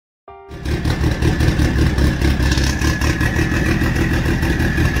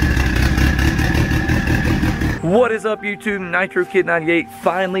What is up, YouTube? Nitro Kid 98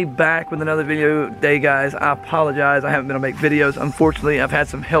 finally back with another video today, guys. I apologize, I haven't been able to make videos. Unfortunately, I've had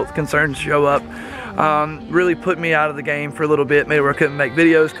some health concerns show up. Really put me out of the game for a little bit. Made it where I couldn't make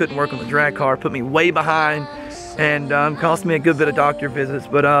videos, couldn't work on the drag car, put me way behind, and cost me a good bit of doctor visits.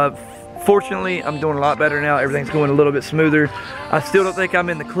 But fortunately, I'm doing a lot better now. Everything's going a little bit smoother. I still don't think I'm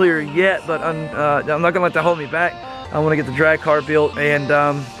in the clear yet, but I'm not gonna let that hold me back. I want to get the drag car built, and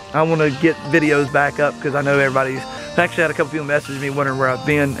I want to get videos back up because I know everybody's actually had a couple people message me wondering where I've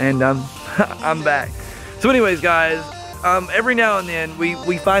been, and I'm back. So anyways, guys, every now and then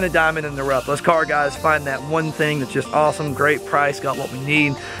we find a diamond in the rough. Us car guys find that one thing that's just awesome, great price, got what we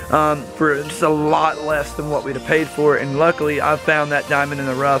need for just a lot less than what we'd have paid for it. And luckily I found that diamond in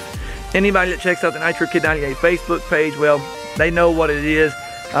the rough. Anybody that checks out the Nitro Kid 98 Facebook page, well, they know what it is.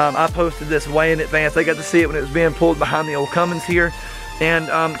 I posted this way in advance. They got to see it when it was being pulled behind the old Cummins here. And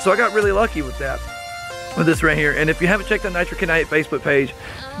so I got really lucky with that, with this right here. And if you haven't checked out Nitro Kid 98 Facebook page,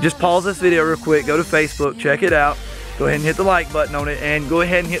 just pause this video real quick, go to Facebook, check it out. Go ahead and hit the like button on it, and go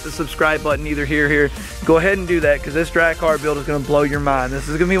ahead and hit the subscribe button either here or here. Go ahead and do that, because this drag car build is going to blow your mind. This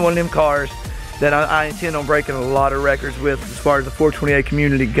is going to be one of them cars that I intend on breaking a lot of records with as far as the 428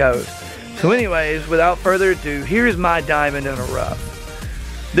 community goes. So anyways, without further ado, here's my diamond in a rough.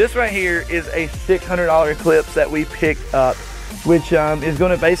 This right here is a $600 Eclipse that we picked up, which is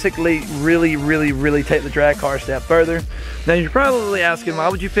going to basically really take the drag car a step further. Now you're probably asking, why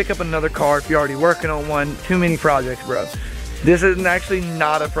would you pick up another car if you're already working on one? Too many projects, bro. This is actually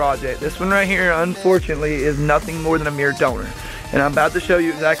not a project. This one right here, unfortunately, is nothing more than a mere donor. And I'm about to show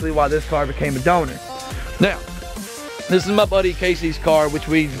you exactly why this car became a donor. Now, this is my buddy Casey's car, which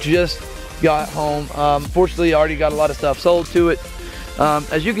we just got home. Fortunately, I already got a lot of stuff sold to it.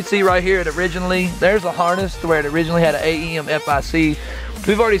 As you can see right here, there's a harness to where it originally had an AEM FIC.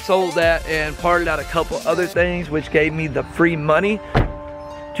 We've already sold that and parted out a couple other things, which gave me the free money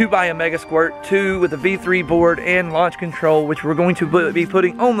to buy a Mega Squirt 2 with a V3 board and launch control, which we're going to be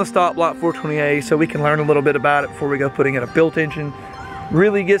putting on the stock block 420A so we can learn a little bit about it before we go putting in a built engine.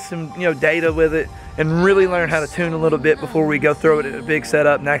 Really get some data with it and really learn how to tune a little bit before we go throw it in a big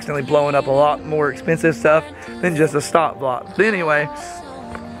setup and accidentally blowing up a lot more expensive stuff than just a stock block. But anyway,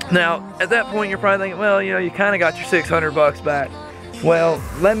 now at that point you're probably thinking, well, you kind of got your 600 bucks back. Well,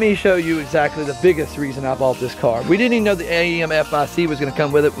 let me show you exactly the biggest reason I bought this car. We didn't even know the AEM FIC was going to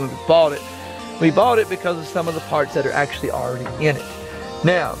come with it when we bought it. We bought it because of some of the parts that are actually already in it.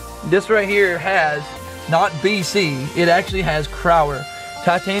 Now, this right here has not BC, it actually has Crowder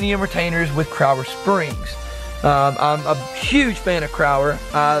titanium retainers with Crowder springs. I'm a huge fan of Crowder.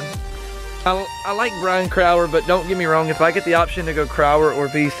 I like Brian Crowder, but don't get me wrong, if I get the option to go Crowder or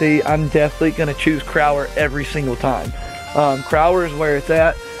BC, I'm definitely going to choose Crowder every single time. Crowder is where it's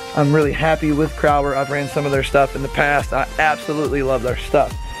at. I'm really happy with Crowder. I've ran some of their stuff in the past. I absolutely love their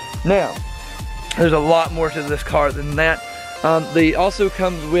stuff. Now, there's a lot more to this car than that. They also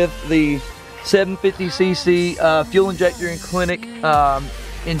comes with the 750cc fuel injector and clinic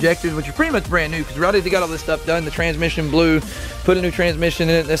injectors, which are pretty much brand new because we already got all this stuff done. The transmission blew, put a new transmission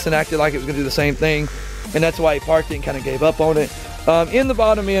in it, this and acted like it was going to do the same thing, and that's why he parked it and kind of gave up on it. In the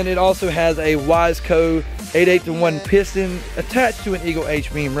bottom end, it also has a Wiseco 8/8-1 piston attached to an Eagle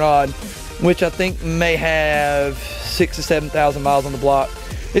H-beam rod, which I think may have 6,000 to 7,000 miles on the block.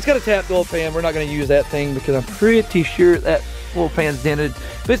 It's got a tapped oil pan. We're not going to use that thing because I'm pretty sure that oil pan's dented.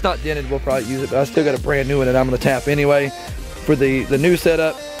 If it's not dented, we'll probably use it, but I still got a brand new one that I'm going to tap anyway for the new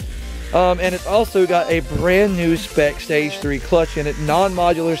setup. And it's also got a brand new spec stage 3 clutch in it,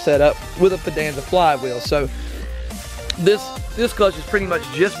 non-modular setup with a Pedanza flywheel. So this clutch is pretty much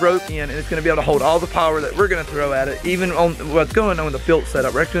just broke in, and it's going to be able to hold all the power that we're going to throw at it, even on what's going on with the built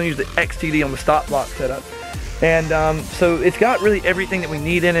setup. We're actually going to use the XTD on the stop block setup. And so it's got really everything that we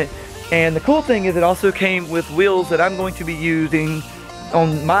need in it. And the cool thing is it also came with wheels that I'm going to be using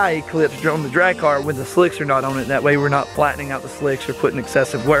on my Eclipse on the drag car when the slicks are not on it. That way we're not flattening out the slicks or putting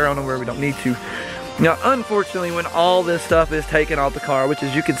excessive wear on them where we don't need to. Now, unfortunately, when all this stuff is taken off the car, which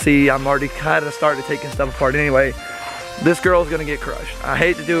as you can see, I'm already kind of started taking stuff apart anyway, this girl's gonna get crushed. I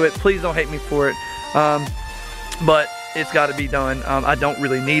hate to do it. Please don't hate me for it. But it's got to be done. I don't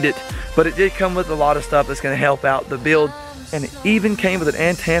really need it, but it did come with a lot of stuff that's gonna help out the build. And it even came with an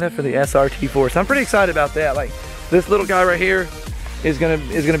antenna for the SRT4. So I'm pretty excited about that. Like, this little guy right here is gonna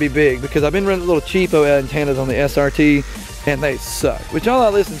be big because I've been running little cheapo antennas on the SRT and they suck. Which all I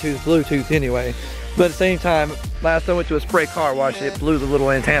listen to is Bluetooth anyway. But at the same time, last time I went to a spray car wash, it blew the little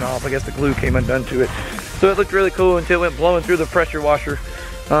antenna off. I guess the glue came undone to it. So it looked really cool until it went blowing through the pressure washer.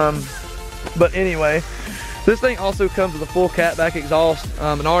 But anyway, This thing also comes with a full catback exhaust,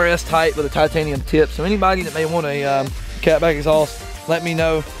 an RS type with a titanium tip. So anybody that may want a catback exhaust, let me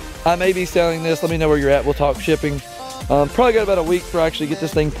know. I may be selling this. Let me know where you're at. We'll talk shipping. Probably got about a week for actually get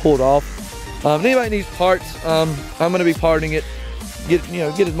this thing pulled off. Anybody needs parts, I'm going to be parting it. Get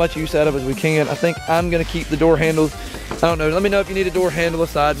as much use out of it as we can. I think I'm going to keep the door handles. I don't know. Let me know if you need a door handle, a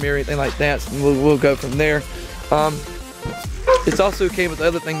side mirror, anything like that, and we'll go from there. It's also came with the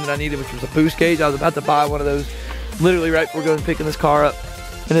other thing that I needed, which was a boost gauge. I was about to buy one of those literally right before going and picking this car up,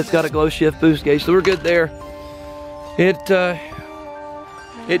 and it's got a glow shift boost gauge, so we're good there. It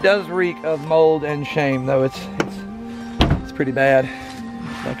does reek of mold and shame, though. It's pretty bad.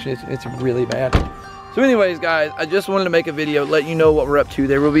 Actually, it's really bad. So anyways, guys, I just wanted to make a video, let you know what we're up to.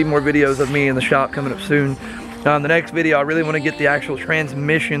 There will be more videos of me in the shop coming up soon. The next video, I really want to get the actual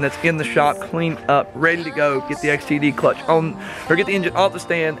transmission that's in the shop cleaned up, ready to go. Get the XTD clutch on, or get the engine off the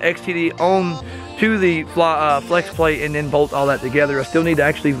stand, XTD on to the flex plate, and then bolt all that together. I still need to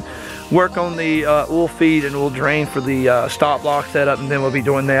actually work on the oil feed and oil drain for the stop block setup, and then we'll be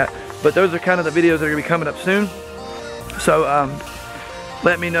doing that. But those are kind of the videos that are going to be coming up soon. So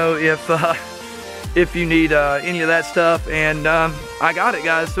let me know if you need any of that stuff, and I got it,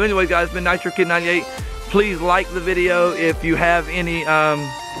 guys. So anyway, guys, it's been Nitro Kid 98. Please like the video. If you have any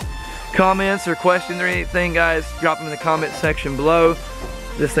comments or questions or anything, guys, drop them in the comment section below.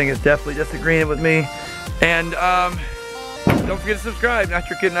 This thing is definitely disagreeing with me. And don't forget to subscribe.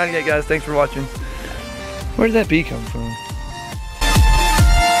 Nitro Kid 98, guys. Thanks for watching. Where did that bee come from?